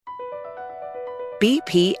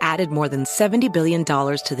BP added more than $70 billion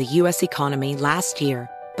to the U.S. economy last year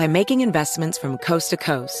by making investments from coast to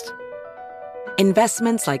coast.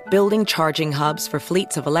 Investments like building charging hubs for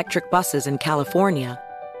fleets of electric buses in California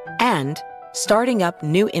and starting up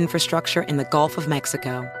new infrastructure in the Gulf of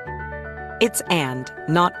Mexico. It's and,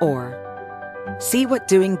 not or. See what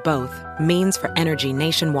doing both means for energy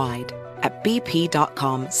nationwide at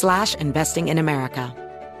bp.com/investing in America.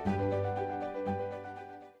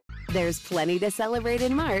 There's plenty to celebrate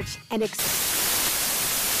in March and National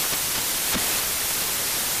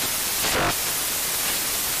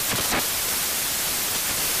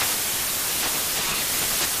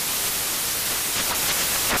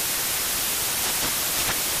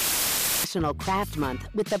Craft Month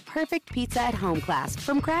with the perfect pizza at home class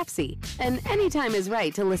from Craftsy. And anytime is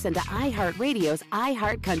right to listen to iHeartRadio's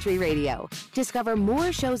iHeartCountry Radio. Discover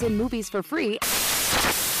more shows and movies for free.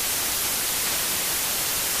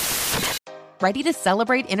 Ready to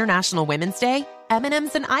celebrate International Women's Day?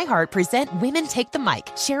 M&M's and iHeart present Women Take the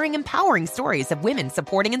Mic, sharing empowering stories of women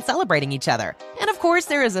supporting and celebrating each other. And of course,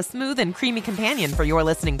 there is a smooth and creamy companion for your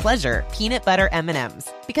listening pleasure, peanut butter M&M's.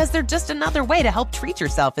 Because they're just another way to help treat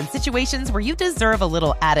yourself in situations where you deserve a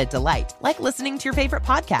little added delight, like listening to your favorite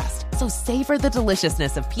podcast. So savor the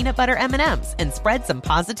deliciousness of peanut butter M&M's and spread some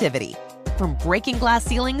positivity. From breaking glass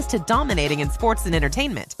ceilings to dominating in sports and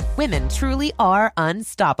entertainment, women truly are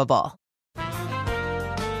unstoppable.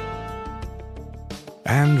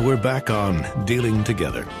 And we're back on Dealing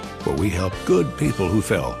Together, where we help good people who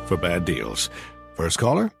fell for bad deals. First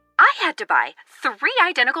caller? I had to buy 3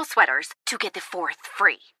 identical sweaters to get the 4th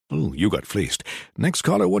free. Ooh, you got fleeced. Next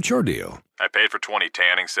caller, what's your deal? I paid for 20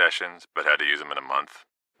 tanning sessions, but had to use them in a month.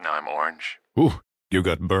 Now I'm orange. Ooh, you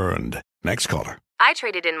got burned. Next caller. I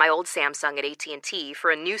traded in my old Samsung at AT&T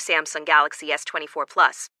for a new Samsung Galaxy S24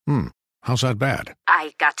 Plus. How's that bad?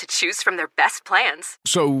 I got to choose from their best plans.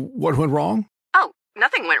 So, what went wrong? Oh,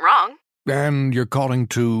 nothing went wrong. And you're calling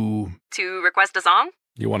to... To request a song?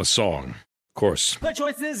 You want a song. Of course. The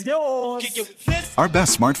choice is yours. Our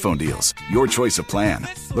best smartphone deals. Your choice of plan.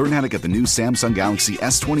 Learn how to get the new Samsung Galaxy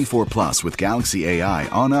S24 Plus with Galaxy AI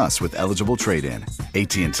on us with eligible trade-in.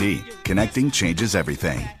 AT&T. Connecting changes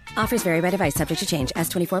everything. Offers vary by device, subject to change.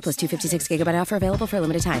 S24 plus 256 gigabyte offer available for a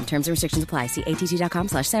limited time. Terms and restrictions apply. See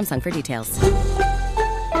att.com/Samsung for details.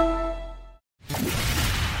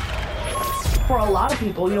 For a lot of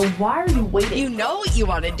people, why are you waiting? You know what you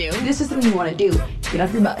want to do. This is something you want to do. Get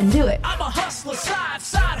off your butt and do it. I'm a hustler, side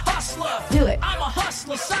hustler. Do it. I'm a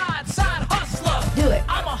hustler, side hustler. Do it.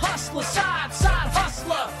 I'm a hustler, side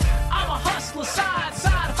hustler. I'm a hustler, side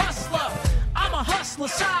hustler. I'm a hustler,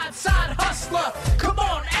 side hustler. Come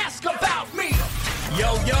on, ask about me.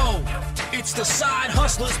 Yo, it's the Side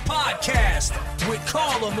Hustlers Podcast with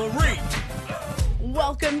Carla Marie.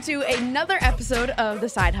 Welcome to another episode of the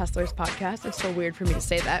Side Hustlers Podcast. It's so weird for me to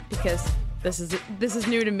say that because this is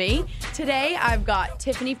new to me. Today I've got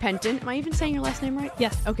Tiffany Penton. Am I even saying your last name right?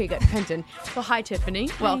 Yes. Okay, good. Penton. So hi, Tiffany.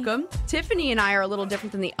 Hi. Welcome. Tiffany and I are a little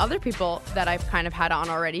different than the other people that I've kind of had on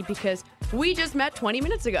already because we just met 20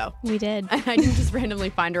 minutes ago. We did. And I didn't just randomly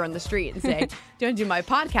find her on the street and say, do you want to do my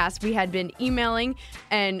podcast? We had been emailing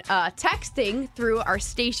and texting through our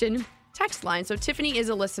station text line. So Tiffany is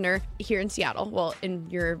a listener here in Seattle. Well,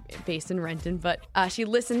 you're based in Renton, but she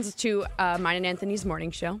listens to mine and Anthony's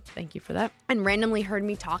morning show. Thank you for that. And randomly heard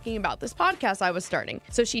me talking about this podcast I was starting.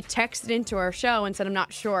 So she texted into our show and said, I'm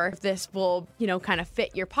not sure if this will, kind of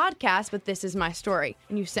fit your podcast, but this is my story.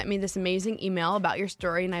 And you sent me this amazing email about your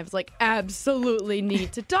story. And I was like, absolutely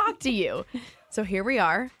need to talk to you. So here we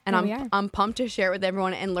are, and I'm pumped to share it with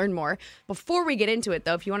everyone and learn more. Before we get into it,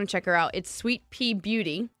 though, if you want to check her out, it's Sweet Pea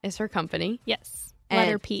Beauty is her company. Yes.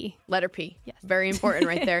 And P. Letter P. Yes. Very important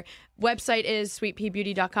right there. Website is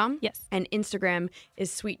sweetpeabeauty.com. Yes. And Instagram is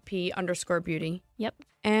sweetpea_beauty. Yep.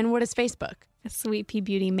 And what is Facebook? Sweet Pea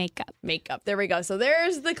Beauty Makeup. Makeup. There we go. So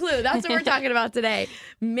there's the clue. That's what we're talking about today.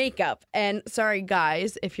 Makeup. And sorry,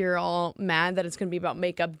 guys, if you're all mad that it's going to be about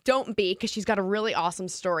makeup, don't be, because she's got a really awesome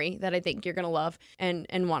story that I think you're going to love and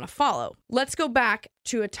want to follow. Let's go back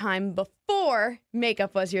to a time before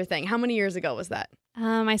makeup was your thing. How many years ago was that?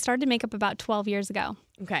 I started makeup about 12 years ago.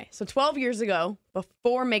 Okay. So 12 years ago,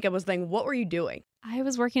 before makeup was a thing, what were you doing? I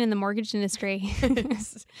was working in the mortgage industry.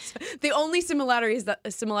 The only similarity is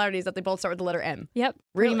that they both start with the letter M. Yep,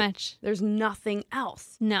 Really? pretty much. There's nothing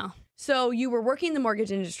else. No. So you were working in the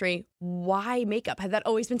mortgage industry. Why makeup? Had that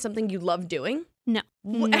always been something you loved doing? No,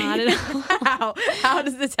 not at all. How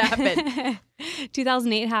does this happen?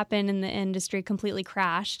 2008 happened and the industry completely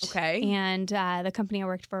crashed. Okay. And the company I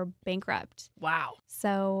worked for bankrupt. Wow.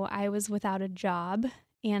 So I was without a job.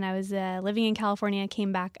 and I was living in California.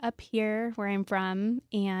 Came back up here where I'm from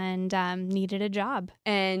and needed a job.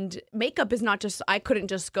 And makeup is not just, I couldn't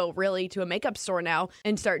just go really to a makeup store now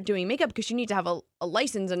and start doing makeup because you need to have a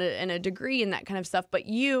license and a degree and that kind of stuff. But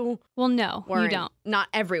you no, you don't. Not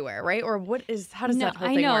everywhere, right? Or how does that whole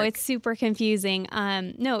thing work? I know, it's super confusing.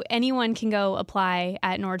 No, anyone can go apply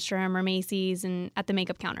at Nordstrom or Macy's and at the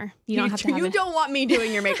makeup counter. You don't have to have You don't want me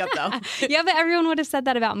doing your makeup though. Yeah, but everyone would have said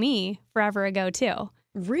that about me forever ago too.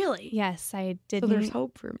 Really? Yes, I did. So there's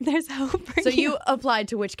hope for me. There's hope for So you applied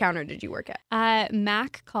to which counter did you work at?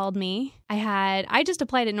 Mac called me. I just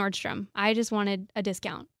applied at Nordstrom. I just wanted a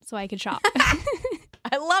discount so I could shop.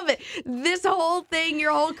 I love it. This whole thing,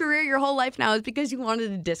 your whole career, your whole life now is because you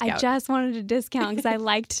wanted a discount. I just wanted a discount because I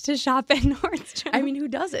liked to shop at Nordstrom. I mean, who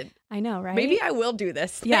doesn't? I know, right? Maybe I will do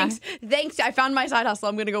this. Yeah. Thanks. I found my side hustle.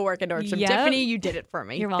 I'm going to go work at Nordstrom. Yep. Tiffany, you did it for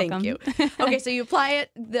me. You're welcome. Thank you. Okay, so you apply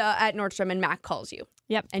at Nordstrom and Mac calls you.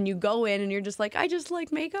 Yep. And you go in and you're just like, I just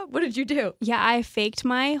like makeup. What did you do? Yeah, I faked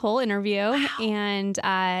my whole interview. Wow. And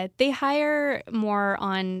they hire more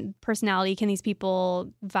on personality. Can these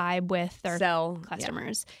people vibe with their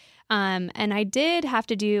customers? Yeah. And I did have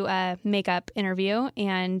to do a makeup interview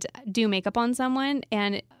and do makeup on someone.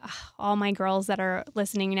 And all my girls that are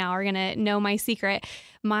listening now are going to know my secret.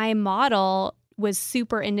 My model was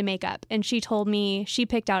super into makeup. And she told me, she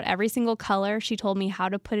picked out every single color. She told me how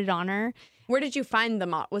to put it on her. Where did you find the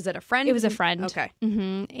model? Was it a friend? It was a friend. Okay.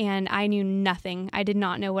 Mm-hmm. And I knew nothing. I did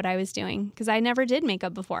not know what I was doing because I never did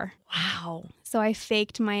makeup before. Wow. So I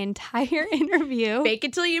faked my entire interview. Fake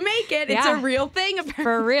it till you make it. Yeah. It's a real thing. Apparently.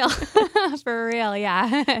 For real. For real,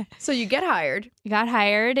 yeah. So you get hired. Got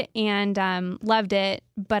hired and loved it,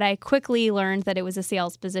 but I quickly learned that it was a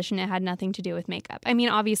sales position. It had nothing to do with makeup. I mean,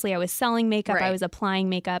 obviously I was selling makeup. Right. I was applying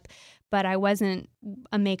makeup, but I wasn't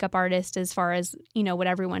a makeup artist as far as, what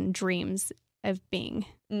everyone dreams of being.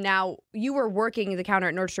 Now, you were working the counter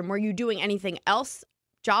at Nordstrom. Were you doing anything else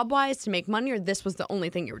job-wise to make money, or this was the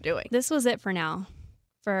only thing you were doing? This was it for now,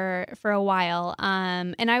 for a while.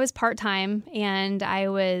 And I was part-time, and I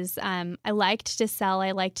liked to sell.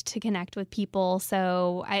 I liked to connect with people.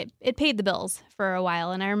 So it paid the bills for a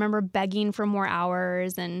while. And I remember begging for more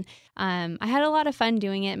hours, and I had a lot of fun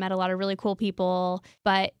doing it, met a lot of really cool people,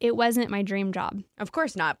 but it wasn't my dream job. Of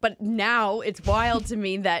course not. But now it's wild to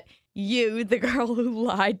me that you, the girl who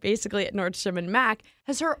lied basically at Nordstrom and Mac,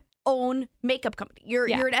 has her own makeup company. You're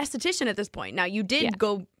an esthetician at this point. Now, you did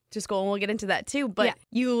go to school, and we'll get into that too, but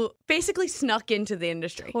you basically snuck into the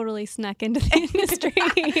industry. Totally snuck into the industry.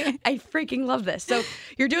 I freaking love this. So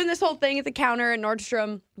you're doing this whole thing at the counter at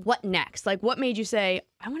Nordstrom. What next? Like, what made you say,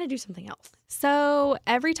 I want to do something else? So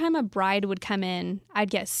every time a bride would come in, I'd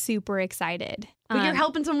get super excited. But you're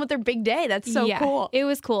helping someone with their big day. That's so cool. It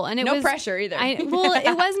was cool. And it no was pressure either. It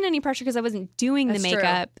wasn't any pressure because I wasn't doing the That's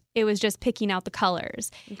makeup. True. It was just picking out the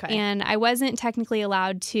colors. Okay. And I wasn't technically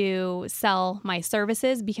allowed to sell my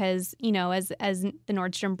services because, as the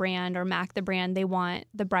Nordstrom brand or Mac the brand, they want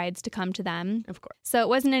the brides to come to them. Of course. So it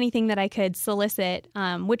wasn't anything that I could solicit,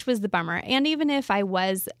 which was the bummer. And even if I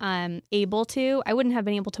was able to, I wouldn't have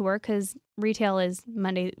been able to work because retail is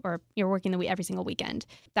Monday, or you're working every single weekend.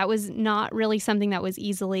 That was not really something that was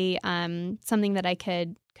easily something that I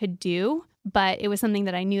could do, but it was something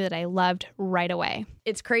that I knew that I loved right away.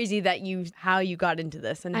 It's crazy that how you got into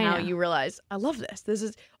this and how you realized, I love this. This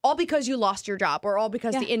is all because you lost your job, or all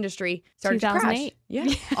because the industry started to crash.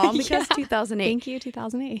 Yeah, all because 2008. Thank you,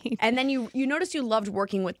 2008. And then you noticed you loved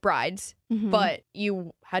working with brides, but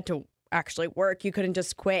you had to actually work. You couldn't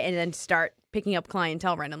just quit and then start picking up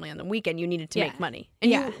clientele randomly on the weekend. You needed to make money.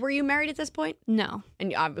 And were you married at this point? No.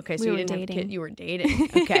 And okay, so we you were didn't dating. have kids. You were dating.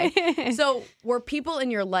 Okay. So were people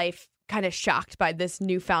in your life kind of shocked by this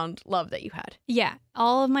newfound love that you had? Yeah.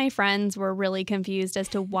 All of my friends were really confused as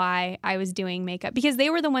to why I was doing makeup because they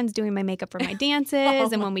were the ones doing my makeup for my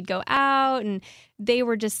dances and when we'd go out, and they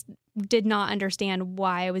were just did not understand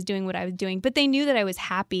why I was doing what I was doing, but they knew that I was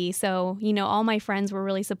happy. So, all my friends were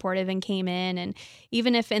really supportive and came in. And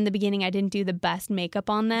even if in the beginning I didn't do the best makeup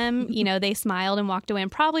on them, they smiled and walked away and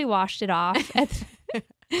probably washed it off.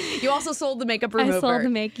 You also sold the makeup remover. I sold the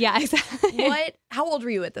makeup. Yeah, exactly. How old were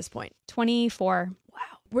you at this point? 24.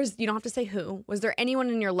 Wow. You don't have to say who. Was there anyone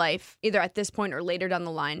in your life, either at this point or later down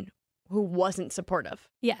the line, who wasn't supportive?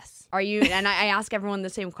 Yes. Are you, and I ask everyone the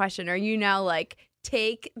same question, are you now like,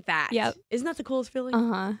 take that? Yep. Isn't that the coolest feeling?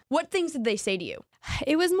 Uh-huh. What things did they say to you?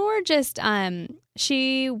 It was more just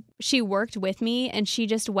she worked with me, and she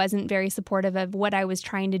just wasn't very supportive of what I was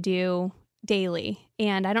trying to do daily.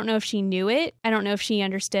 And I don't know if she knew it. I don't know if she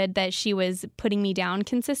understood that she was putting me down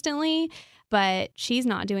consistently. but she's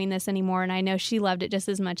not doing this anymore. And I know she loved it just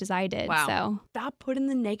as much as I did. Wow. So stop putting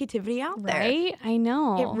the negativity out there. Right? I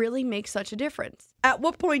know. It really makes such a difference. At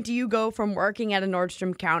what point do you go from working at a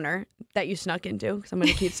Nordstrom counter that you snuck into, because I'm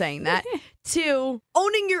going to keep saying that, to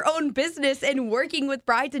owning your own business and working with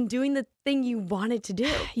brides and doing the thing you wanted to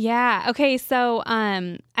do? Yeah. Okay. So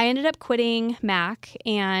I ended up quitting MAC,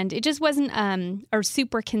 and it just wasn't a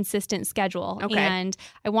super consistent schedule. Okay. And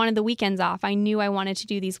I wanted the weekends off. I knew I wanted to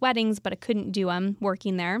do these weddings, but I couldn't do them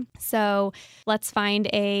working there. So let's find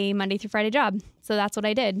a Monday through Friday job. So that's what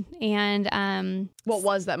I did. And what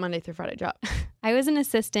was that Monday through Friday job? I was an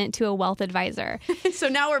assistant to a wealth advisor. So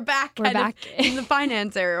now we're back in the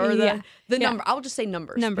finance area, or the number. I'll just say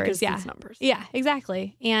numbers. Numbers, yeah. It's numbers. Yeah,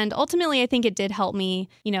 exactly. And ultimately, I think it did help me,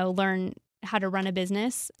 learn how to run a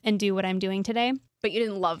business and do what I'm doing today. But you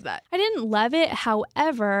didn't love that. I didn't love it.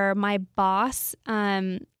 However, my boss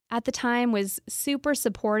at the time was super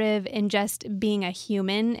supportive in just being a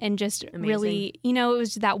human and just really, it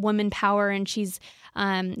was that woman power. And she's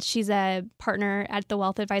a partner at the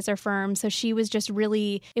wealth advisor firm. So she was just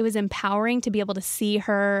really, it was empowering to be able to see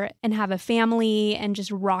her and have a family and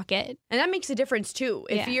just rock it. And that makes a difference too.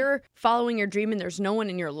 If you're following your dream and there's no one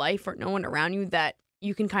in your life or no one around you that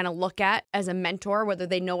you can kind of look at as a mentor, whether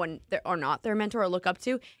they know or not their mentor or look up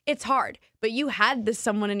to, it's hard. But you had this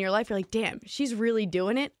someone in your life, you're like, damn, she's really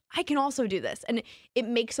doing it. I can also do this. And it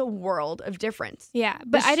makes a world of difference. Yeah,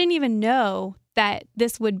 but I didn't even know that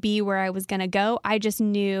this would be where I was going to go. I just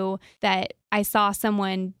knew that I saw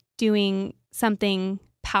someone doing something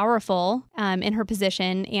powerful in her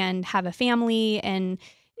position and have a family, and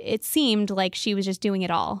it seemed like she was just doing it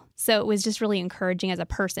all. So it was just really encouraging as a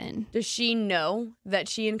person. Does she know that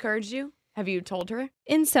she encouraged you? Have you told her?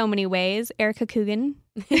 In so many ways. Erica Coogan.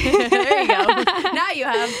 There you go. Now you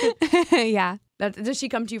have. Yeah. Does she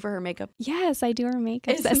come to you for her makeup? Yes, I do her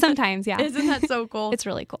makeup. Sometimes, yeah. Isn't that so cool? It's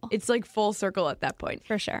really cool. It's like full circle at that point.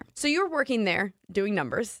 For sure. So you were working there doing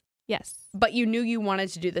numbers. Yes. But you knew you wanted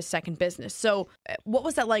to do the second business. So what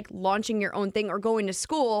was that like, launching your own thing or going to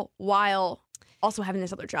school while also having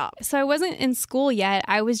this other job? So I wasn't in school yet.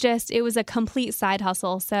 It was a complete side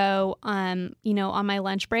hustle. So, on my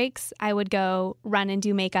lunch breaks, I would go run and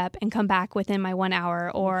do makeup and come back within my 1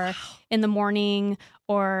 hour, or in the morning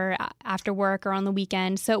or after work or on the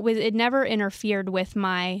weekend. So it never interfered with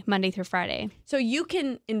my Monday through Friday. So you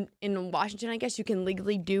can, in Washington, I guess you can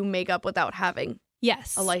legally do makeup without having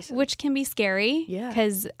a license. Which can be scary. Yeah.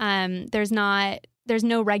 Because there's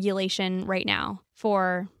no regulation right now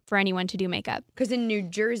for anyone to do makeup. Because in New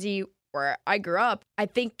Jersey, where I grew up, I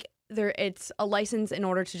think it's a license in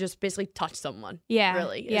order to just basically touch someone. Yeah.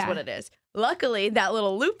 Really is what it is. Luckily, that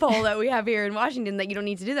little loophole that we have here in Washington that you don't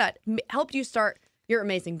need to do that helped you start your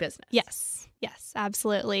amazing business. Yes,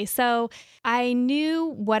 absolutely. So I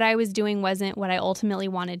knew what I was doing wasn't what I ultimately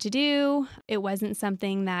wanted to do. It wasn't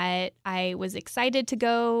something that I was excited to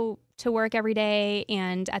go to work every day.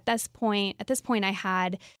 And at this point I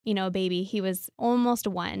had, a baby. He was almost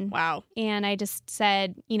 1. Wow. And I just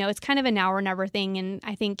said, it's kind of a now or never thing. And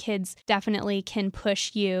I think kids definitely can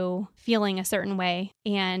push you feeling a certain way.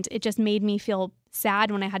 And it just made me feel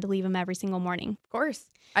sad when I had to leave him every single morning. Of course.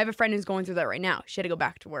 I have a friend who's going through that right now. She had to go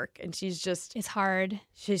back to work, and it's hard.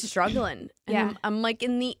 She's struggling. And Yeah. I'm like,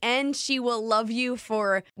 in the end, she will love you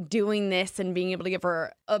for doing this and being able to give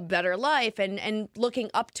her a better life and looking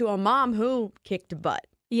up to a mom who kicked butt.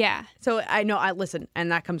 Yeah. So I know, listen,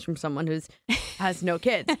 and that comes from someone who has no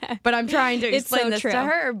kids. But I'm trying to explain this to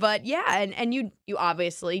her. But yeah, and you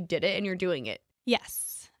obviously did it, and you're doing it.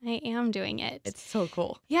 Yes, I am doing it. It's so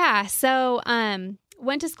cool. Yeah. So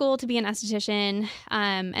went to school to be an esthetician,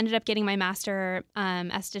 ended up getting my master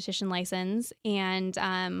esthetician license,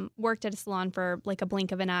 and worked at a salon for like a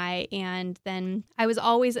blink of an eye. And then I was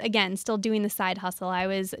always, again, still doing the side hustle. I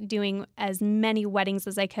was doing as many weddings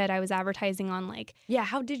as I could. I was advertising on Yeah,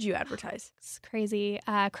 how did you advertise? It's crazy.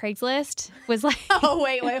 Craigslist was like... Oh,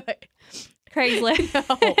 wait.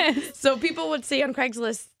 Craigslist. No. So people would see on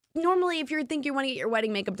Craigslist, normally, if you think you want to get your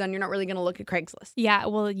wedding makeup done, you're not really going to look at Craigslist. Yeah,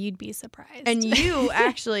 well, you'd be surprised. And you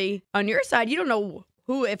actually, on your side, you don't know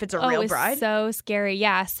if it's a real bride. So scary.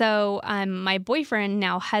 Yeah. So my boyfriend,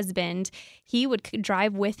 now husband, he would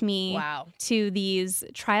drive with me to these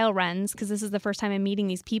trial runs, because this is the first time I'm meeting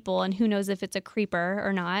these people, and who knows if it's a creeper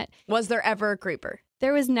or not. Was there ever a creeper?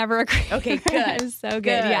 There was never a creeper. Okay, good. It was so good.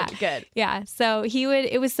 Yeah. Good. Yeah. So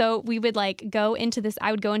we would like go into this, I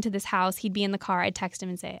would go into this house, he'd be in the car, I'd text him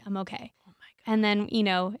and say, I'm okay. Oh my God. And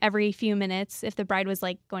then, every few minutes, if the bride was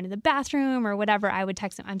like going to the bathroom or whatever, I would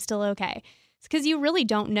text him, I'm still okay. because you really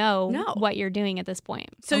don't know what you're doing at this point,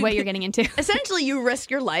 so what you're getting into. Essentially, you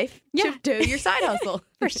risk your life to do your side hustle.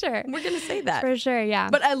 For sure. We're going to say that. For sure, yeah.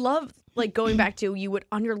 But I love, like, going back to you would,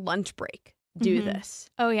 on your lunch break, do this.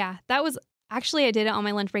 Oh, yeah. That was, actually, I did it on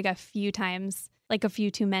my lunch break a few times. Like a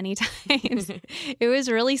few too many times. It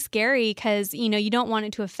was really scary because, you don't want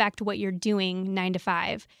it to affect what you're doing 9 to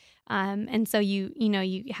 5. And so you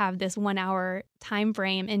have this 1 hour time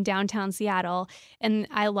frame in downtown Seattle. And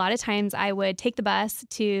a lot of times I would take the bus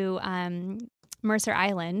to Mercer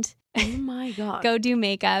Island. Oh my God. Go do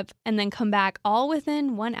makeup and then come back all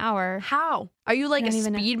within 1 hour. How? Are you like a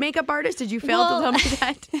speed makeup artist? Did you fail to tell me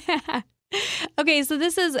that? Okay, so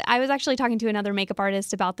I was actually talking to another makeup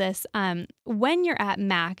artist about this. When you're at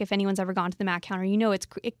MAC, if anyone's ever gone to the MAC counter,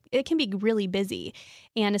 it can be really busy.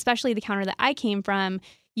 And especially the counter that I came from,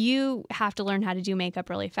 you have to learn how to do makeup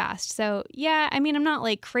really fast. So yeah, I mean, I'm not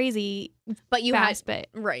like crazy but you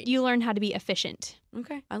learn how to be efficient.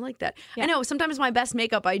 Okay, I like that. Yeah. I know sometimes my best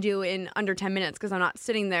makeup I do in under 10 minutes because I'm not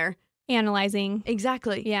sitting there analyzing.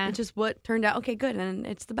 Exactly. Yeah. It's just what turned out. Okay, good. And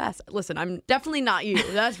it's the best. Listen, I'm definitely not you.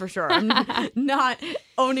 That's for sure. I'm not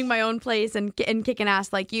owning my own place and kicking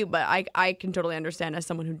ass like you, but I can totally understand as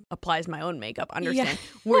someone who applies my own makeup, understand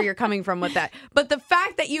where you're coming from with that. But the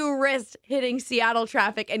fact that you risked hitting Seattle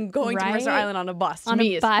traffic and going to Mercer Island on a bus to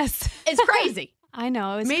me is crazy. I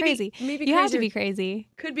know. It's crazy. Maybe you have to be crazy.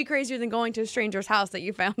 Could be crazier than going to a stranger's house that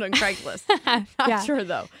you found on Craigslist. Not sure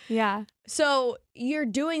though. Yeah. So you're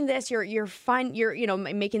doing this. You're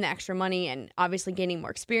making the extra money and obviously gaining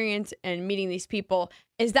more experience and meeting these people.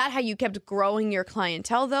 Is that how you kept growing your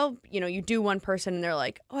clientele though? You do one person and they're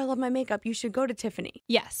like, "Oh, I love my makeup. You should go to Tiffany."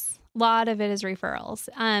 Yes. A lot of it is referrals.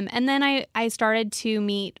 And then I started to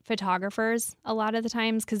meet photographers a lot of the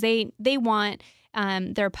times because they want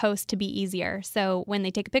their post to be easier. So when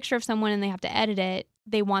they take a picture of someone and they have to edit it,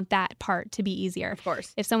 they want that part to be easier. Of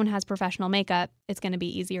course. If someone has professional makeup, it's going to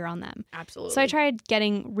be easier on them. Absolutely. So I tried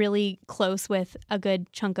getting really close with a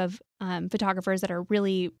good chunk of photographers that are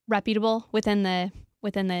really reputable within the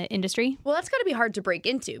industry. Well, that's got to be hard to break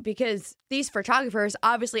into because these photographers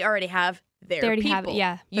obviously already have their people.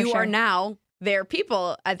 You are now their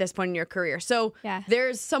people at this point in your career. So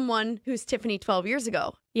there's someone who's Tiffany 12 years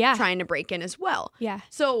ago trying to break in as well. Yeah.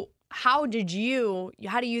 So how do you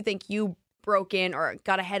think you broke in or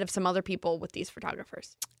got ahead of some other people with these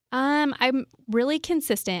photographers? I'm really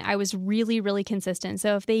consistent. I was really, really consistent.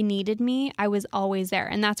 So if they needed me, I was always there.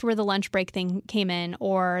 And that's where the lunch break thing came in,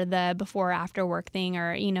 or the before after work thing,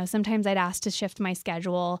 or, sometimes I'd ask to shift my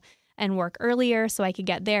schedule and work earlier so I could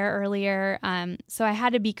get there earlier. So I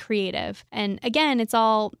had to be creative. And again, it's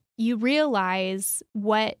all, you realize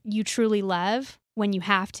what you truly love when you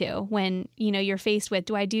have to, when, you're faced with,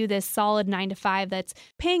 do I do this solid 9 to 5 that's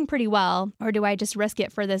paying pretty well, or do I just risk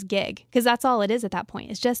it for this gig? Because that's all it is at that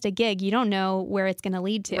point. It's just a gig. You don't know where it's going to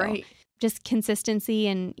lead to. Right. Just consistency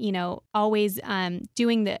and, always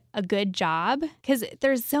doing a good job. Because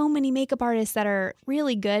there's so many makeup artists that are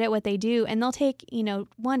really good at what they do, and they'll take,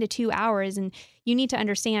 1 to 2 hours, and you need to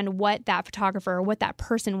understand what that photographer or what that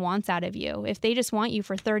person wants out of you. If they just want you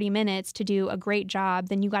for 30 minutes to do a great job,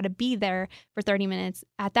 then you got to be there for 30 minutes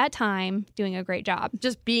at that time doing a great job.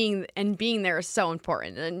 Just being there is so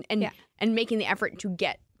important, and making the effort to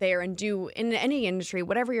get there and do in any industry,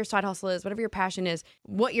 whatever your side hustle is, whatever your passion is.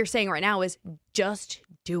 What you're saying right now is just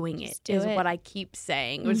doing it is what I keep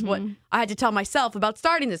saying. It was what I had to tell myself about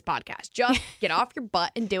starting this podcast. Just get off your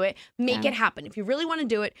butt and do it. Make it happen. If you really want to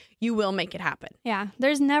do it, you will make it happen. Yeah.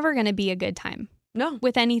 There's never going to be a good time. No.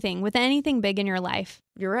 With anything big in your life.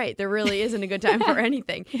 You're right. There really isn't a good time for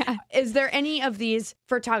anything. Yeah. Is there any of these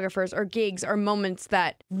photographers or gigs or moments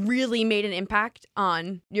that really made an impact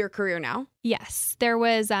on your career now? Yes.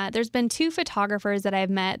 There's been 2 photographers that I've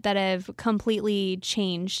met that have completely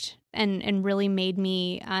changed and really made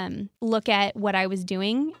me look at what I was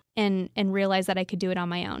doing and realize that I could do it on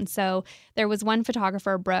my own. So there was one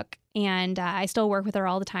photographer, Brooke, and I still work with her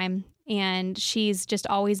all the time. And she's just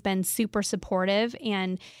always been super supportive.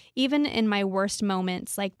 And even in my worst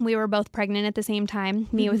moments, like we were both pregnant at the same time,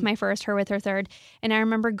 me with my first, her with her third. And I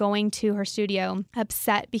remember going to her studio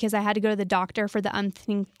upset because I had to go to the doctor for the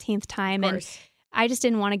umpteenth time. And I just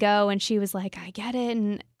didn't want to go. And she was like, I get it.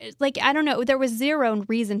 And I don't know, there was zero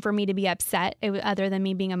reason for me to be upset other than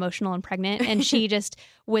me being emotional and pregnant. And she just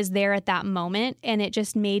was there at that moment. And it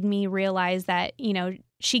just made me realize that,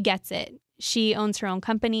 she gets it. She owns her own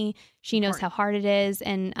company. She knows how hard it is.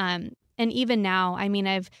 And even now, I mean,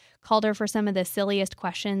 I've called her for some of the silliest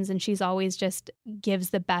questions, and she's always just gives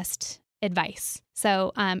the best advice.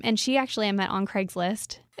 So, and she actually I met on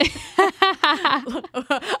Craigslist.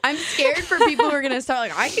 I'm scared for people who are going to start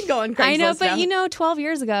like, I can go on Craigslist. I know, but now. 12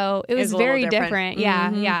 years ago, it was very different.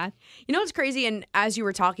 Yeah, yeah. You know what's crazy? And as you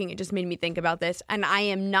were talking, it just made me think about this. And I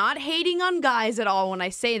am not hating on guys at all when I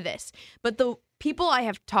say this, but the people I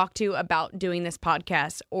have talked to about doing this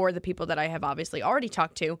podcast, or the people that I have obviously already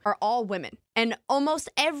talked to, are all women. And almost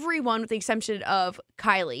everyone, with the exception of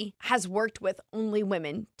Kylie, has worked with only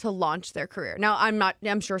women to launch their career. Now,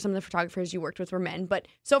 I'm sure some of the photographers you worked with were men, but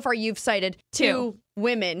so far you've cited two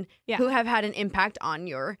women who have had an impact on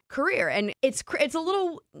your career. And it's a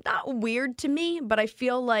little not weird to me, but I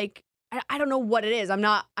feel like I don't know what it is.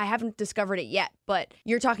 I haven't discovered it yet, but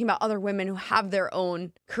you're talking about other women who have their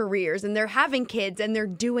own careers and they're having kids and they're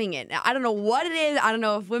doing it. I don't know what it is. I don't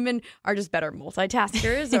know if women are just better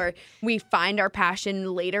multitaskers or we find our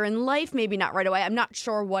passion later in life, maybe not right away. I'm not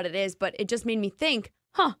sure what it is, but it just made me think,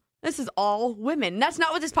 this is all women. And that's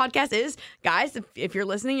not what this podcast is. Guys, if you're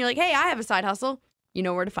listening, you're like, hey, I have a side hustle. You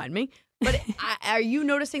know where to find me. But are you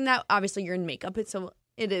noticing that? Obviously, you're in makeup.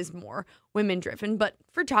 It is more women driven, but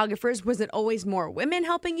photographers, was it always more women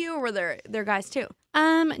helping you, or were there guys too?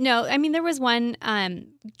 No, I mean, there was one,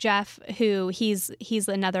 Jeff, who he's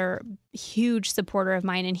another huge supporter of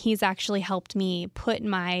mine, and he's actually helped me put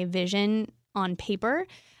my vision on paper.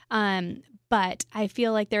 But I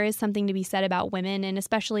feel like there is something to be said about women, and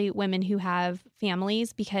especially women who have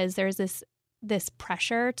families, because there's this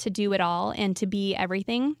pressure to do it all and to be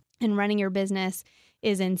everything, and running your business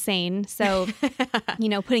is insane. So,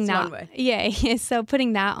 putting so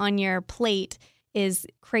putting that on your plate is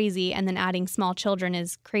crazy. And then adding small children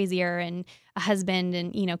is crazier, and a husband,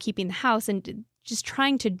 and, keeping the house, and just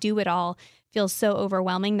trying to do it all feels so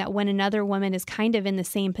overwhelming that when another woman is kind of in the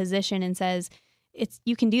same position and says,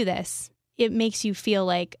 you can do this, it makes you feel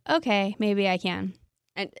like, okay, maybe I can.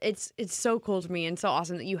 And it's so cool to me and so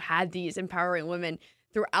awesome that you had these empowering women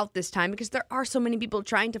throughout this time, because there are so many people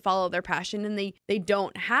trying to follow their passion and they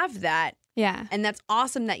don't have that. Yeah. And that's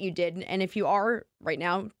awesome that you did. And if you are right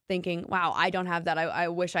now thinking, wow, I don't have that, I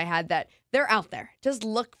wish I had that, they're out there. Just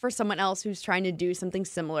look for someone else who's trying to do something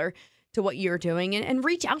similar to what you're doing, and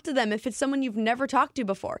reach out to them if it's someone you've never talked to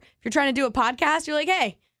before. If you're trying to do a podcast, you're like,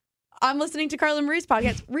 hey, I'm listening to Carla Marie's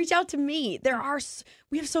podcast. Reach out to me.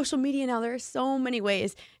 We have social media now. There are so many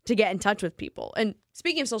ways to get in touch with people. And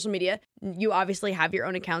speaking of social media, you obviously have your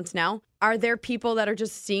own accounts now. Are there people that are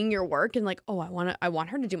just seeing your work and like, oh, I want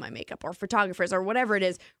her to do my makeup, or photographers or whatever it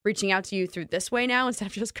is, reaching out to you through this way now instead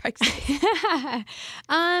of just Craigslist?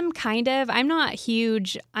 Kind of. I'm not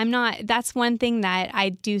huge. That's one thing that I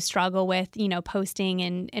do struggle with, posting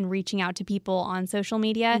and reaching out to people on social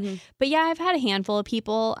media. Mm-hmm. But yeah, I've had a handful of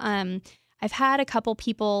people. I've had a couple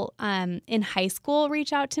people in high school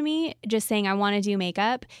reach out to me just saying, I want to do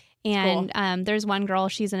makeup. And cool. There's one girl,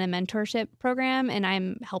 she's in a mentorship program, and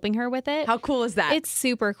I'm helping her with it. How cool is that? It's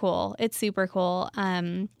super cool.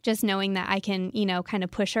 Just knowing that I can, kind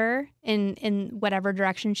of push her in whatever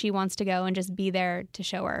direction she wants to go, and just be there to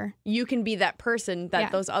show her. You can be that person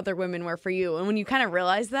that those other women were for you. And when you kind of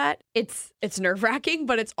realize that, it's nerve-wracking,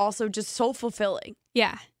 but it's also just so fulfilling.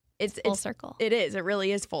 Yeah. It's full circle. It is. It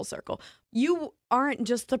really is full circle. You aren't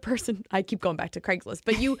just the person, I keep going back to Craigslist,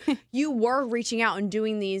 but you were reaching out and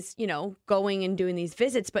doing these, going and doing these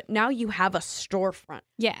visits, but now you have a storefront.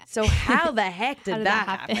 Yeah. So how the heck did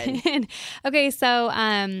that happen? Okay, so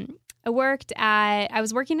I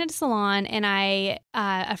was working at a salon, and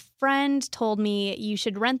a friend told me you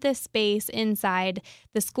should rent this space inside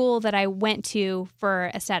the school that I went to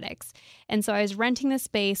for aesthetics. And so I was renting this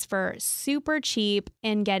space for super cheap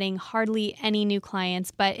and getting hardly any new clients,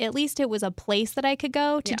 but at least it was a place that I could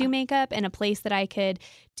go to do makeup, and a place that I could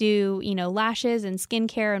do, lashes and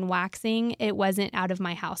skincare and waxing. It wasn't out of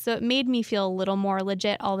my house. So it made me feel a little more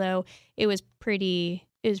legit, although it was pretty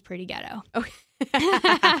ghetto. Okay.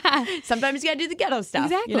 Sometimes you gotta do the ghetto stuff.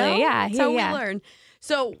 Exactly. Yeah. That's how we learn.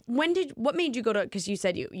 So what made you go to, because you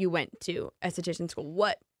said you went to esthetician school.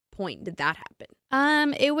 What point did that happen?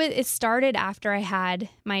 It started after I had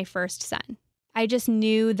my first son. I just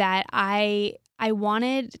knew that I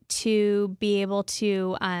wanted to be able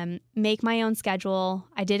to make my own schedule.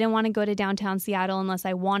 I didn't want to go to downtown Seattle unless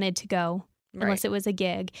I wanted to go, unless it was a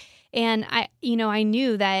gig. And I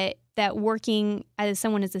knew that working as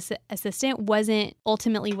someone's assistant wasn't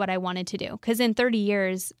ultimately what I wanted to do, because in 30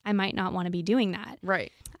 years, I might not want to be doing that.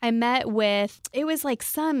 Right. I met with, it was like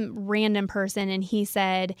some random person, and he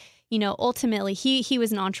said, ultimately, he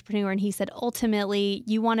was an entrepreneur, and he said, ultimately,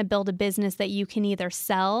 you want to build a business that you can either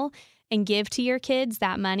sell and give to your kids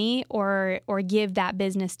that money, or give that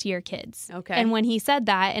business to your kids. Okay. And when he said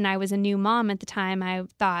that, and I was a new mom at the time, I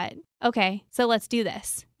thought, okay, so let's do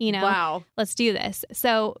this. Wow. Let's do this.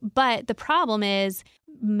 So, but the problem is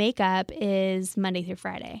makeup is Monday through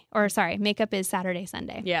Friday, makeup is Saturday,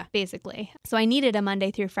 Sunday. Yeah. Basically. So I needed a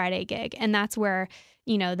Monday through Friday gig. And that's where,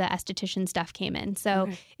 the esthetician stuff came in. So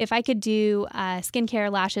if I could do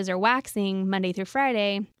skincare, lashes, or waxing Monday through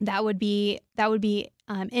Friday, that would be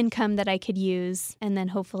income that I could use, and then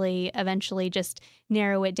hopefully eventually just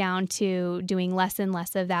narrow it down to doing less and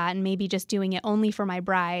less of that, and maybe just doing it only for my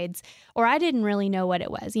brides. Or I didn't really know what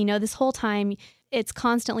it was. This whole time it's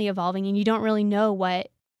constantly evolving, and you don't really know what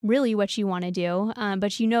you want to do.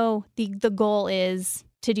 But the goal is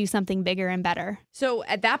to do something bigger and better. So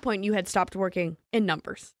at that point, you had stopped working in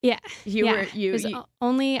numbers. Yeah.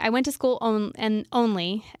 I went to school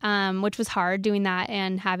only, which was hard doing that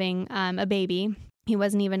and having a baby. He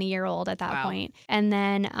wasn't even a year old at that point. And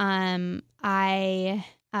then I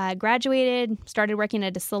graduated, started working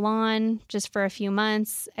at a salon just for a few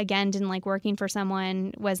months. Again, didn't like working for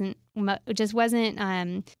someone. Wasn't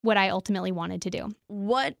what I ultimately wanted to do.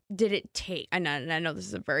 What did it take? And I know this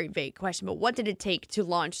is a very vague question, but what did it take to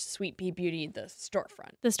launch Sweet Pea Beauty, the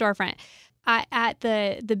storefront? The storefront. At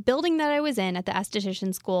the building that I was in, at the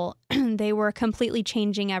esthetician school, they were completely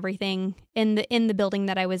changing everything in the building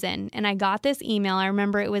that I was in. And I got this email. I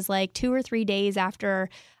remember it was like 2 or 3 days after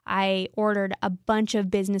I ordered a bunch of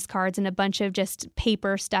business cards and a bunch of just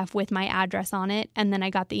paper stuff with my address on it. And then I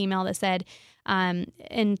got the email that said,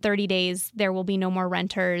 in 30 days, there will be no more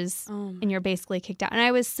renters and you're basically kicked out. And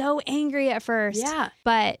I was so angry at first. Yeah.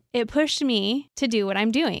 But it pushed me to do what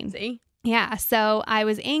I'm doing. See? Yeah. So I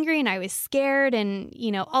was angry and I was scared and,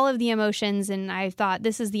 all of the emotions. And I thought,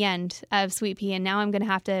 this is the end of Sweet Pea. And now I'm going to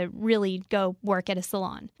have to really go work at a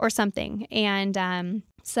salon or something. And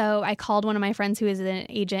so I called one of my friends who is an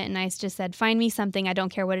agent and I just said, find me something. I don't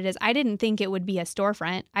care what it is. I didn't think it would be a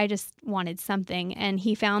storefront. I just wanted something. And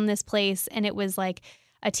he found this place and it was like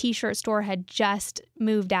a t-shirt store had just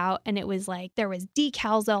moved out, and it was like there was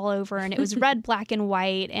decals all over, and it was red, black, and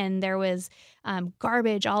white, and there was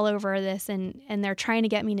garbage all over this, and they're trying to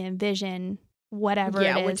get me to envision whatever it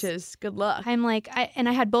is. Yeah, which is good luck. I'm like, I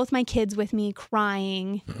had both my kids with me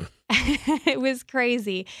crying. It was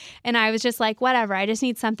crazy. And I was just like, whatever, I just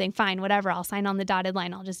need something. Fine, whatever. I'll sign on the dotted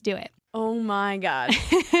line. I'll just do it. Oh my God.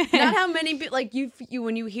 Not how many people, like you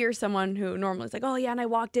when you hear someone who normally is like, oh yeah, and I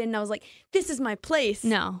walked in and I was like, this is my place.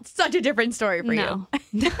 No. It's such a different story for you.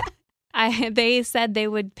 They said they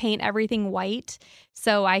would paint everything white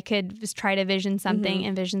so I could just try to envision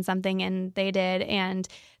something, and they did. And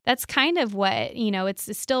that's kind of what,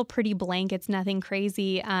 it's still pretty blank. It's nothing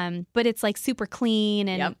crazy, but it's like super clean,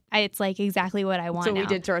 and it's like exactly what I want. So we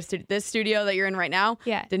did to our this studio that you're in right now.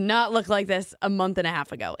 Yeah. Did not look like this a month and a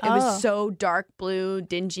half ago. It was so dark blue,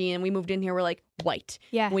 dingy, and we moved in here, we're like, white.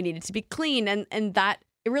 Yeah. We needed to be clean, and that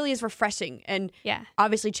it really is refreshing and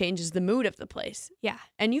obviously changes the mood of the place. Yeah.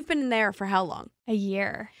 And you've been in there for how long? A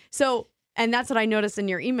year. So, and that's what I noticed in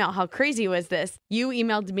your email. How crazy was this? You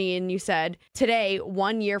emailed me and you said, today,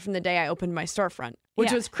 1 year from the day I opened my storefront,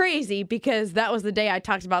 which was crazy because that was the day I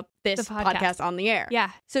talked about this podcast on the air.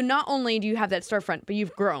 Yeah. So not only do you have that storefront, but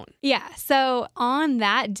you've grown. Yeah. So on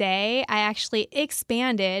that day, I actually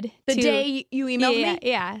expanded. The day you emailed me?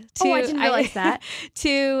 Yeah. I didn't realize that.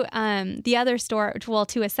 To the other store,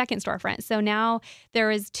 to a second storefront. So now there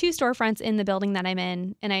is 2 storefronts in the building that I'm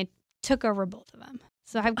in, and I took over both of them.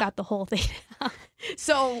 So I've got the whole thing.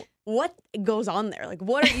 So what goes on there? Like,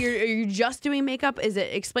 what are you just doing makeup?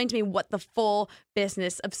 Explain to me what the full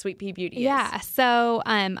business of Sweet Pea Beauty is. Yeah. So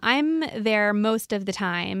I'm there most of the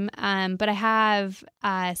time, but I have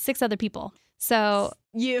 6 other people. So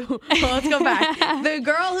let's go back. The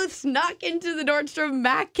girl who snuck into the Nordstrom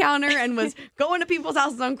Mac counter and was going to people's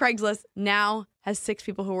houses on Craigslist now has 6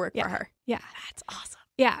 people who work for her. Yeah. That's awesome.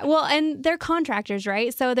 Yeah, well, and they're contractors,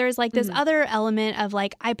 right? So there's like this other element of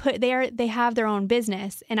like they have their own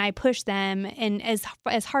business, and I push them and as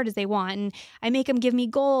hard as they want, and I make them give me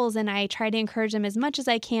goals, and I try to encourage them as much as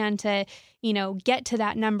I can to, get to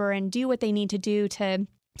that number and do what they need to do to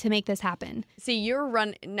make this happen. See,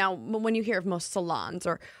 now when you hear of most salons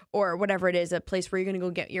or whatever it is, a place where you're going to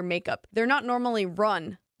go get your makeup, they're not normally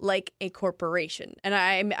run like a corporation. And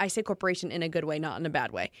I say corporation in a good way, not in a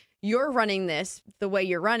bad way. You're running this the way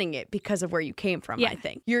you're running it because of where you came from, I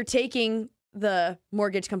think. You're taking the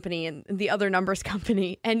mortgage company and the other numbers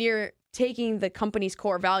company, and you're taking the company's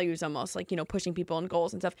core values almost, like, pushing people and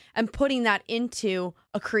goals and stuff, and putting that into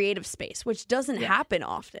a creative space, which doesn't happen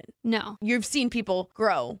often. No. You've seen people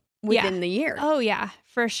grow within the year. Oh, yeah,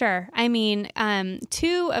 for sure. I mean,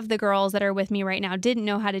 2 of the girls that are with me right now didn't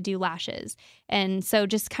know how to do lashes. And so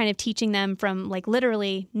just kind of teaching them from like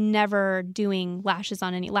literally never doing lashes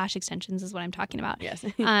on any lash extensions is what I'm talking about. Yes.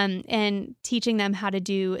 And teaching them how to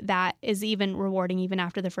do that is even rewarding even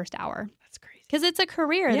after the first hour. That's crazy. Because it's a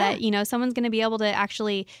career that, you know, someone's going to be able to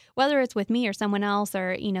actually, whether it's with me or someone else,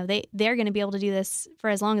 or, you know, they're going to be able to do this for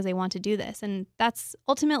as long as they want to do this. And that's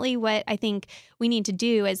ultimately what I think we need to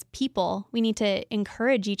do as people. We need to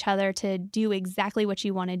encourage each other to do exactly what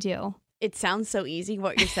you want to do. It sounds so easy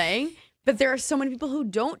what you're saying, but there are so many people who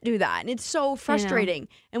don't do that. And it's so frustrating.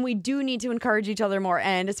 And we do need to encourage each other more,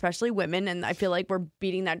 and especially women. And I feel like we're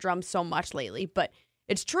beating that drum so much lately, but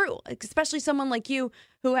it's true, especially someone like you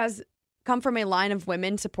who has come from a line of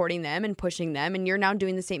women supporting them and pushing them, and you're now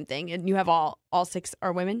doing the same thing, and you have all 6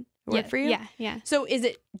 are women who work for you? Yeah. So is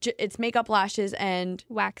it's makeup, lashes, and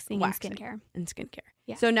waxing and skincare.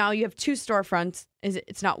 Yeah. So now you have 2 storefronts.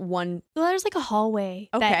 It's not one? Well, there's like a hallway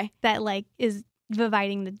that like is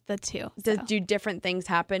dividing the 2. Do different things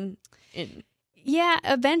happen in? Yeah,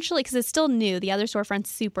 eventually, because it's still new. The other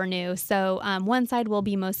storefront's super new. So one side will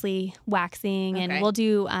be mostly waxing, and we'll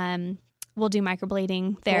do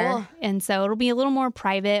microblading there. Cool. And so it'll be a little more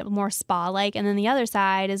private, more spa-like. And then the other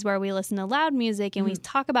side is where we listen to loud music and we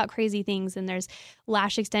talk about crazy things. And there's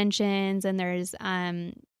lash extensions, and there's,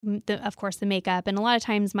 of course, the makeup. And a lot of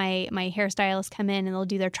times my hairstylists come in and they'll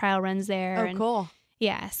do their trial runs there. Oh, cool.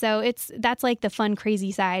 Yeah. So that's like the fun,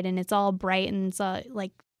 crazy side. And it's all bright, and it's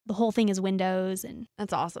like the whole thing is windows. And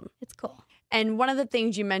that's awesome. It's cool. And one of the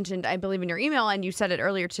things you mentioned, I believe in your email, and you said it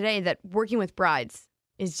earlier today, that working with brides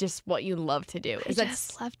is just what you love to do. I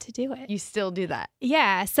just love to do it. You still do that?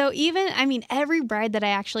 Yeah. So every bride that I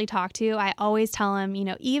actually talk to, I always tell them, you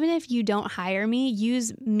know, even if you don't hire me,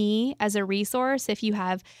 use me as a resource. If you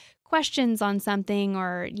have questions on something,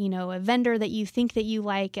 or, you know, a vendor that you think that you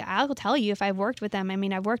like, I'll tell you if I've worked with them. I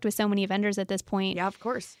mean, I've worked with so many vendors at this point. Yeah, of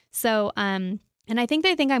course. So, and I think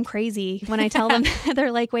they think I'm crazy when I tell them.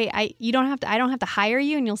 They're like, "Wait, I don't have to hire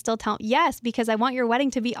you, and you'll still tell." Yes, because I want your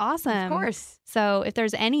wedding to be awesome. Of course. So if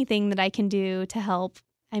there's anything that I can do to help,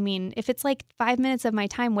 I mean, if it's like 5 minutes of my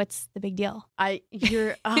time, what's the big deal? I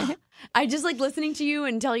just like listening to you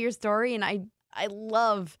and tell your story, and I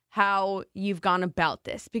love how you've gone about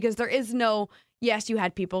this, because there is no. Yes, you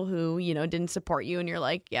had people who, you know, didn't support you, and you're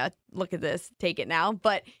like, yeah, look at this, take it now.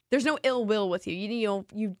 But there's no ill will with you.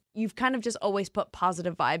 You've kind of just always put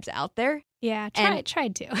positive vibes out there. Yeah,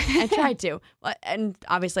 tried to. I tried to. And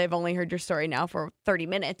obviously, I've only heard your story now for 30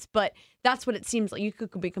 minutes, but that's what it seems like. You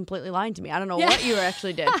could be completely lying to me. I don't know what you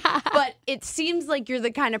actually did. But it seems like you're the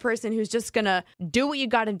kind of person who's just going to do what you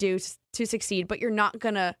got to do to succeed, but you're not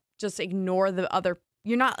going to just ignore the other.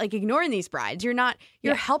 You're not like ignoring these brides.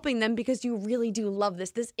 You're helping them because you really do love this.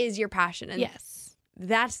 This is your passion. And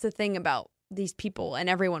that's the thing about these people and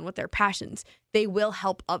everyone with their passions. They will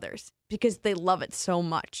help others because they love it so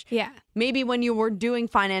much. Yeah. Maybe when you were doing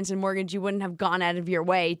finance and mortgage, you wouldn't have gone out of your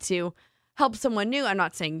way to help someone new. I'm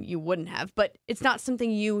not saying you wouldn't have, but it's not something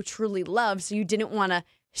you truly love. So you didn't want to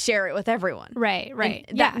share it with everyone. Right.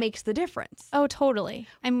 And that makes the difference. Oh, totally.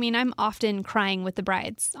 I mean, I'm often crying with the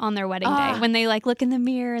brides on their wedding day when they like look in the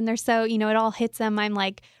mirror and they're so, you know, it all hits them. I'm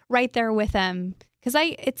like right there with them, because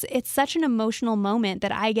it's such an emotional moment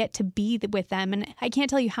that I get to be with them. And I can't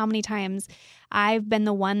tell you how many times I've been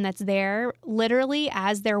the one that's there literally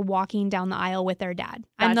as they're walking down the aisle with their dad.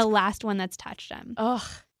 I'm the last one that's touched them. Ugh.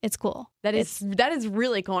 It's cool. That is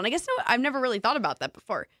really cool. And I guess I've never really thought about that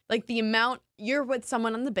before. Like the amount you're with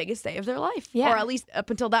someone on the biggest day of their life. Yeah. Or at least up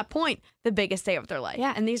until that point, the biggest day of their life.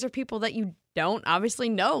 Yeah. And these are people that you don't obviously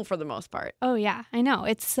know for the most part. Oh, yeah. I know.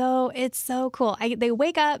 It's so cool. They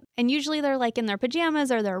wake up and usually they're like in their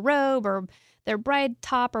pajamas or their robe or their bride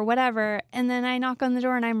top or whatever. And then I knock on the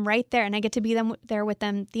door and I'm right there and I get to be there with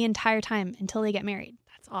them the entire time until they get married.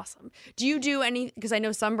 That's awesome. Do you do any, because I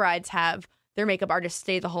know some brides have their makeup artist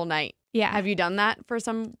stay the whole night. Yeah. Have you done that for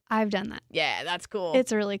some? I've done that. Yeah, that's cool.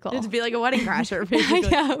 It's really cool. It'd be like a wedding crasher,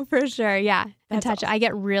 basically. I know, for sure. Yeah. That's awesome. I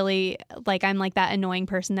get really, like, I'm like that annoying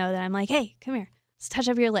person, though, that I'm like, hey, come here. Let's touch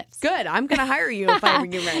up your lips. Good. I'm going to hire you if I ever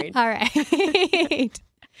get married. All right.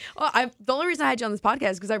 Well, the only reason I had you on this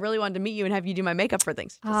podcast is because I really wanted to meet you and have you do my makeup for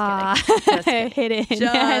things. Just kidding. Hidden.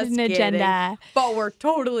 Just an agenda. But we're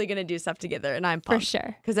totally going to do stuff together, and I'm pumped. For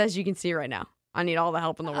sure. Because as you can see right now, I need all the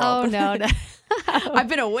help in the world. Oh, no. I've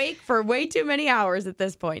been awake for way too many hours at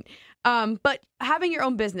this point. But having your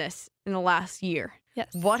own business in the last year, yes.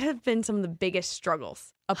 What have been some of the biggest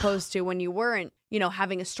struggles opposed to when you weren't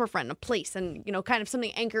having a storefront and a place and, kind of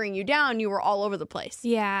something anchoring you down, you were all over the place.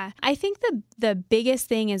 Yeah. I think the biggest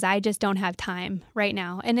thing is I just don't have time right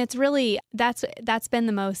now. And it's really, that's been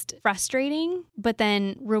the most frustrating, but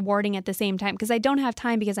then rewarding at the same time, because I don't have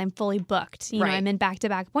time because I'm fully booked. Right. I'm in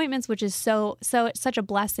back-to-back appointments, which is such a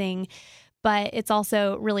blessing, but it's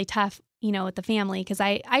also really tough, with the family, because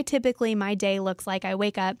I typically, my day looks like I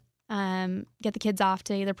wake up, get the kids off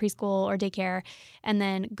to either preschool or daycare, and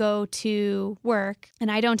then go to work.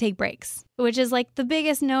 And I don't take breaks, which is like the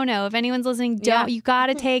biggest no-no. If anyone's listening, you got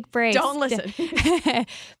to take breaks. Don't listen.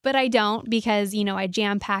 But I don't, because, I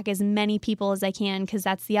jam pack as many people as I can, because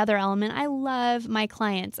that's the other element. I love my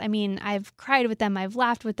clients. I mean, I've cried with them. I've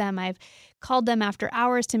laughed with them. I've called them after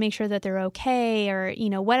hours to make sure that they're okay, or,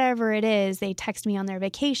 whatever it is. They text me on their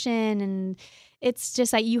vacation, and it's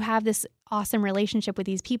just like you have this awesome relationship with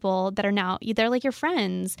these people that are now, they're like your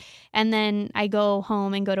friends. And then I go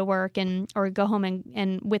home and go to work or go home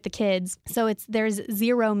and with the kids. So there's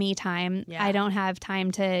zero me time. Yeah. I don't have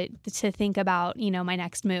time to think about, my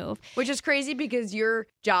next move. Which is crazy, because your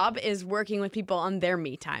job is working with people on their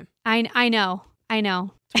me time. I know.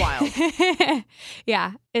 It's wild.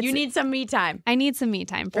 Yeah. You need some me time. I need some me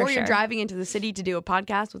time, for sure. Or you're driving into the city to do a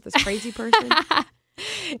podcast with this crazy person.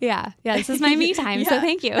 Yeah, this is my me time, so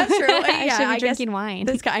thank you. That's true. I should be drinking wine.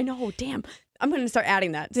 This guy, I know, damn. I'm going to start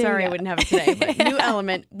adding that. Sorry I wouldn't have it today, but new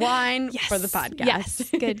element, wine for the podcast. Yes,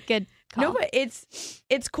 good call. No, but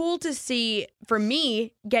it's cool to see, for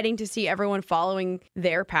me, getting to see everyone following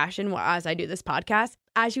their passion as I do this podcast.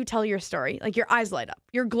 As you tell your story, like your eyes light up,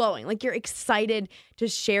 you're glowing, like you're excited to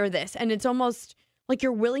share this. And it's almost like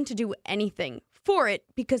you're willing to do anything for it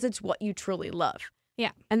because it's what you truly love.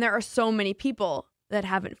 Yeah. And there are so many people that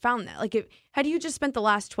haven't found that. Like, had you just spent the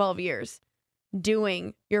last 12 years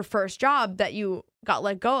doing your first job that you got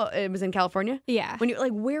let go, it was in California? Yeah. When you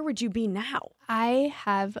where would you be now? I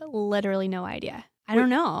have literally no idea. I don't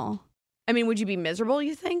know. I mean, would you be miserable,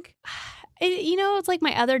 you think? It's like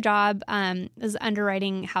my other job was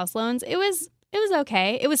underwriting house loans. It was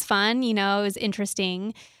okay. It was fun. It was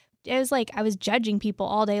interesting. It was like I was judging people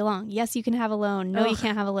all day long. Yes, you can have a loan. No, you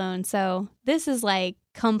can't have a loan. So this is like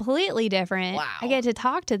completely different. Wow. I get to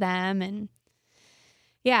talk to them, and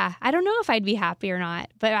yeah, I don't know if I'd be happy or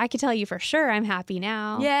not, but I can tell you for sure I'm happy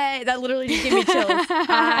now. Yay, that literally just gave me chills.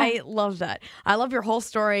 I love that. I love your whole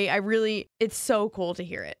story. It's so cool to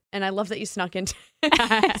hear it. And I love that you snuck into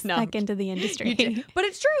snuck into the industry. You did. But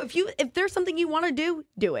it's true. If there's something you want to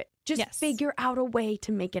do it. Just figure out a way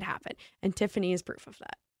to make it happen. And Tiffany is proof of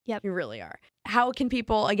that. Yep. You really are. How can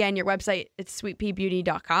people, again, your website, it's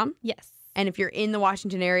sweetpeabeauty.com. Yes. And if you're in the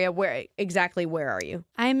Washington area, where are you?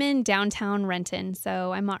 I'm in downtown Renton,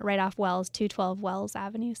 so I'm right off Wells, 212 Wells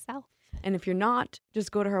Avenue South. And if you're not,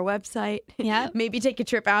 just go to her website. Yeah. Maybe take a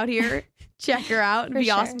trip out here. Check her out. It'd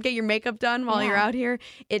be awesome. Get your makeup done while you're out here.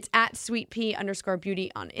 It's at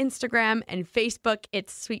sweetpea_beauty on Instagram, and Facebook.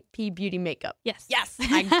 It's Sweet Pea Beauty Makeup. Yes. Yes.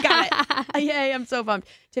 I got it. Yay. I'm so pumped.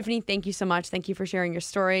 Tiffany, thank you so much. Thank you for sharing your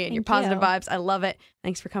story and your positive vibes. I love it.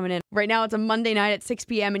 Thanks for coming in. Right now, it's a Monday night at 6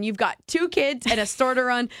 p.m. and you've got 2 kids and a store to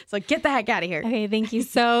run. So get the heck out of here. Okay. Thank you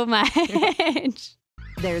so much.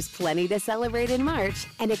 There's plenty to celebrate in March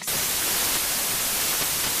and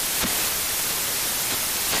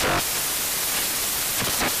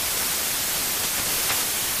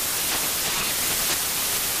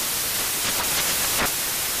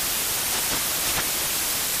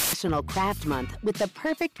National Craft Month with the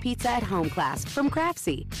perfect pizza at home class from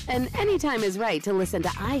Craftsy. And anytime is right to listen to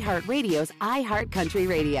iHeartRadio's iHeart Country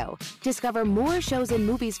Radio. Discover more shows and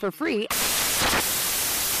movies for free.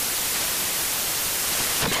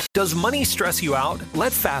 Does money stress you out?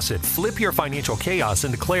 Let Facet flip your financial chaos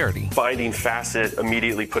into clarity. Finding Facet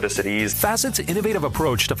immediately put us at ease. Facet's innovative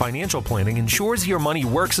approach to financial planning ensures your money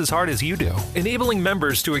works as hard as you do, enabling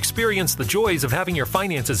members to experience the joys of having your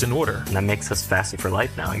finances in order. And that makes us Facet for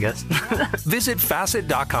life now, I guess. Visit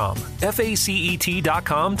Facet.com,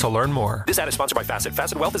 FACET.com to learn more. This ad is sponsored by Facet.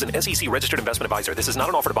 Facet Wealth is an SEC registered investment advisor. This is not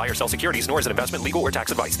an offer to buy or sell securities, nor is it investment, legal, or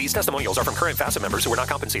tax advice. These testimonials are from current Facet members who are not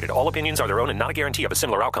compensated. All opinions are their own and not a guarantee of a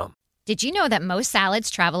similar outcome. Did you know that most salads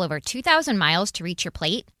travel over 2,000 miles to reach your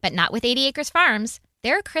plate? But not with 80 Acres Farms.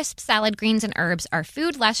 Their crisp salad greens and herbs are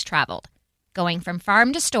food less traveled, going from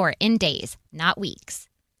farm to store in days, not weeks.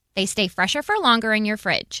 They stay fresher for longer in your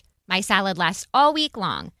fridge. My salad lasts all week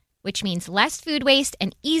long, which means less food waste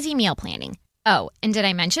and easy meal planning. Oh, and did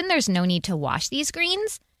I mention there's no need to wash these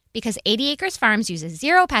greens? Because 80 Acres Farms uses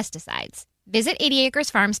 0 pesticides. Visit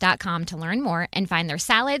 80acresfarms.com to learn more and find their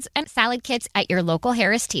salads and salad kits at your local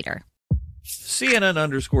Harris Teeter. CNN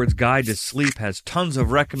Underscored's Guide to Sleep has tons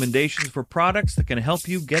of recommendations for products that can help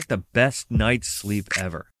you get the best night's sleep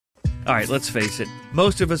ever. All right, let's face it,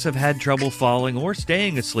 most of us have had trouble falling or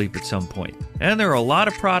staying asleep at some point, and there are a lot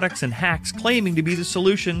of products and hacks claiming to be the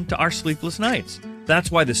solution to our sleepless nights. That's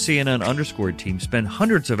why the CNN Underscored team spend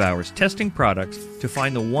hundreds of hours testing products to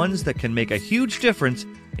find the ones that can make a huge difference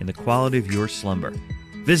in the quality of your slumber.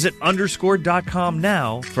 Visit underscored.com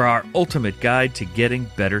now for our ultimate guide to getting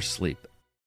better sleep.